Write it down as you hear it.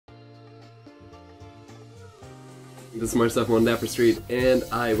This is myself on Dapper Street, and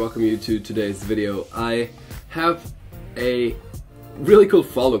I welcome you to today's video. I have a really cool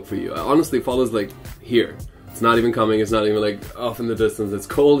fall look for you. Honestly, fall is like here. It's not even coming, it's not even like off in the distance. It's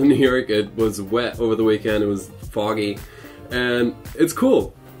cold in New York, it was wet over the weekend, it was foggy, and it's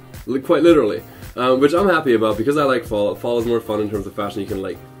cool, quite literally. Which I'm happy about because I like fall. Fall is more fun in terms of fashion.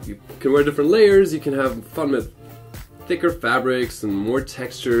 You can wear different layers, you can have fun with thicker fabrics and more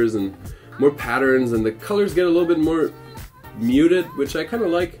textures and more patterns, and the colors get a little bit more muted, which I kind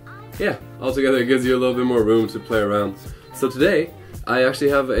of like. Yeah, altogether it gives you a little bit more room to play around. So today, I actually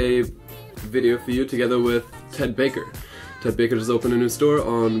have a video for you together with Ted Baker. Ted Baker just opened a new store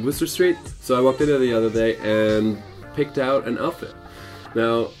on Worcester Street, so I walked in there the other day and picked out an outfit.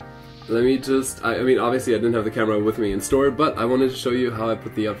 Now, let me just, I mean obviously I didn't have the camera with me in store, but I wanted to show you how I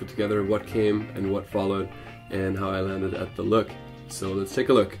put the outfit together, what came and what followed, and how I landed at the look. So let's take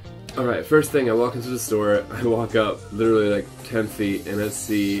a look. Alright, first thing, I walk into the store, I walk up literally like 10 feet and I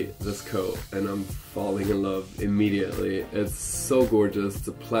see this coat and I'm falling in love immediately. It's so gorgeous. It's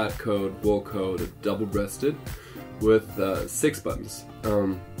a plaid coat, wool coat, double-breasted with 6 buttons.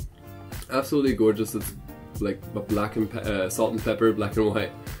 Absolutely gorgeous. It's like a black and salt and pepper, black and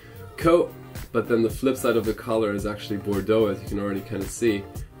white coat, but then the flip side of the collar is actually Bordeaux, as you can already kind of see.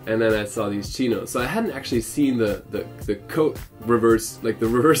 And then I saw these chinos. So I hadn't actually seen the coat reverse, like the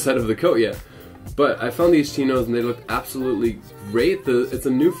reverse side of the coat yet. But I found these chinos and they looked absolutely great. It's a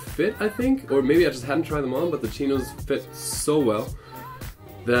new fit, I think, or maybe I just hadn't tried them on, but the chinos fit so well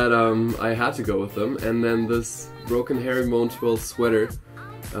that I had to go with them. And then this broken herringbone twill sweater,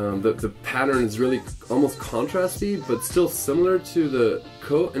 the pattern is really almost contrasty, but still similar to the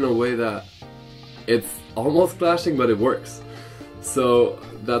coat in a way that it's almost clashing, but it works. So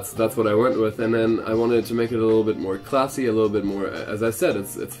that's what I went with, and then I wanted to make it a little bit more classy, a little bit more, as I said,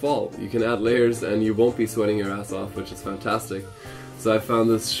 it's fall. You can add layers and you won't be sweating your ass off, which is fantastic. So I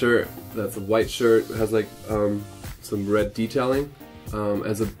found this shirt that's a white shirt, it has like some red detailing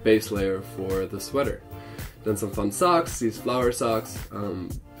as a base layer for the sweater. Then some fun socks, these flower socks,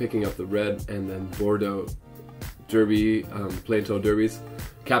 picking up the red, and then Bordeaux derby, plain toe derbies,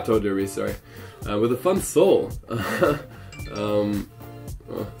 cap toe derbies, sorry, with a fun sole.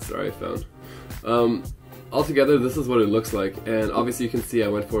 Oh, sorry, I found. Altogether, this is what it looks like, and obviously you can see I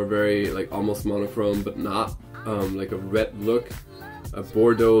went for a very like almost monochrome, but not like a red look, a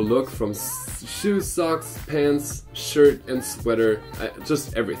Bordeaux look from shoes, socks, pants, shirt, and sweater,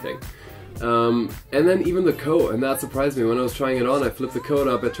 just everything. And then even the coat, and that surprised me when I was trying it on. I flipped the coat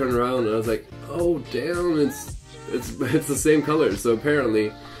up, I turned around, and I was like, oh damn, it's the same color. So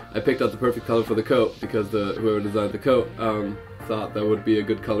apparently, I picked out the perfect color for the coat because whoever designed the coat thought that would be a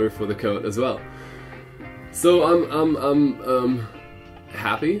good color for the coat as well. So I'm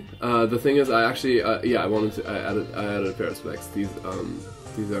happy. The thing is, I actually yeah, I added a pair of specs.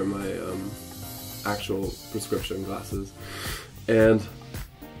 These are my actual prescription glasses, and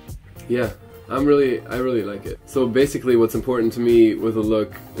yeah, I really like it. So basically what's important to me with a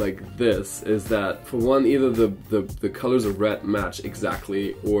look like this is that, for one, either the colors of red match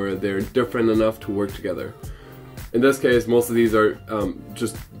exactly, or they're different enough to work together. In this case, most of these are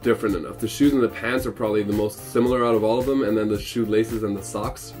just different enough. The shoes and the pants are probably the most similar out of all of them, and then the shoelaces and the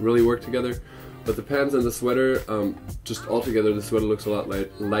socks really work together. But the pants and the sweater, just altogether, the sweater looks a lot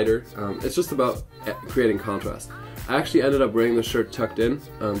lighter. It's just about creating contrast. I actually ended up wearing the shirt tucked in,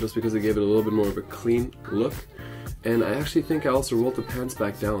 just because it gave it a little bit more of a clean look. And I actually think I also rolled the pants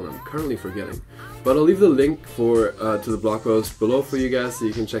back down. I'm currently forgetting. But I'll leave the link to the blog post below for you guys, so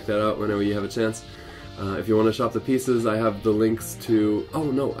you can check that out whenever you have a chance. If you want to shop the pieces, I have the links to... Oh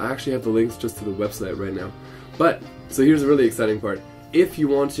no, I actually have the links just to the website right now. But, so here's the really exciting part. If you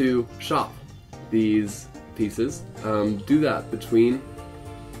want to shop these pieces, do that between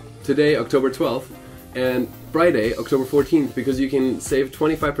today, October 12th, and Friday, October 14th, because you can save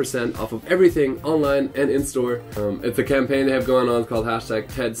 25% off of everything online and in-store. It's a campaign they have going on called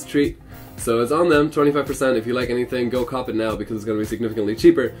 #TedStreet. So it's on them, 25%. If you like anything, go cop it now because it's going to be significantly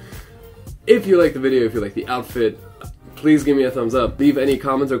cheaper. If you like the video, if you like the outfit, please give me a thumbs up. Leave any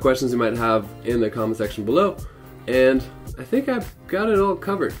comments or questions you might have in the comment section below. And I think I've got it all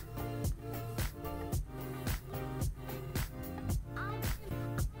covered.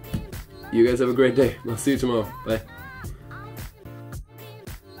 You guys have a great day. I'll see you tomorrow. Bye.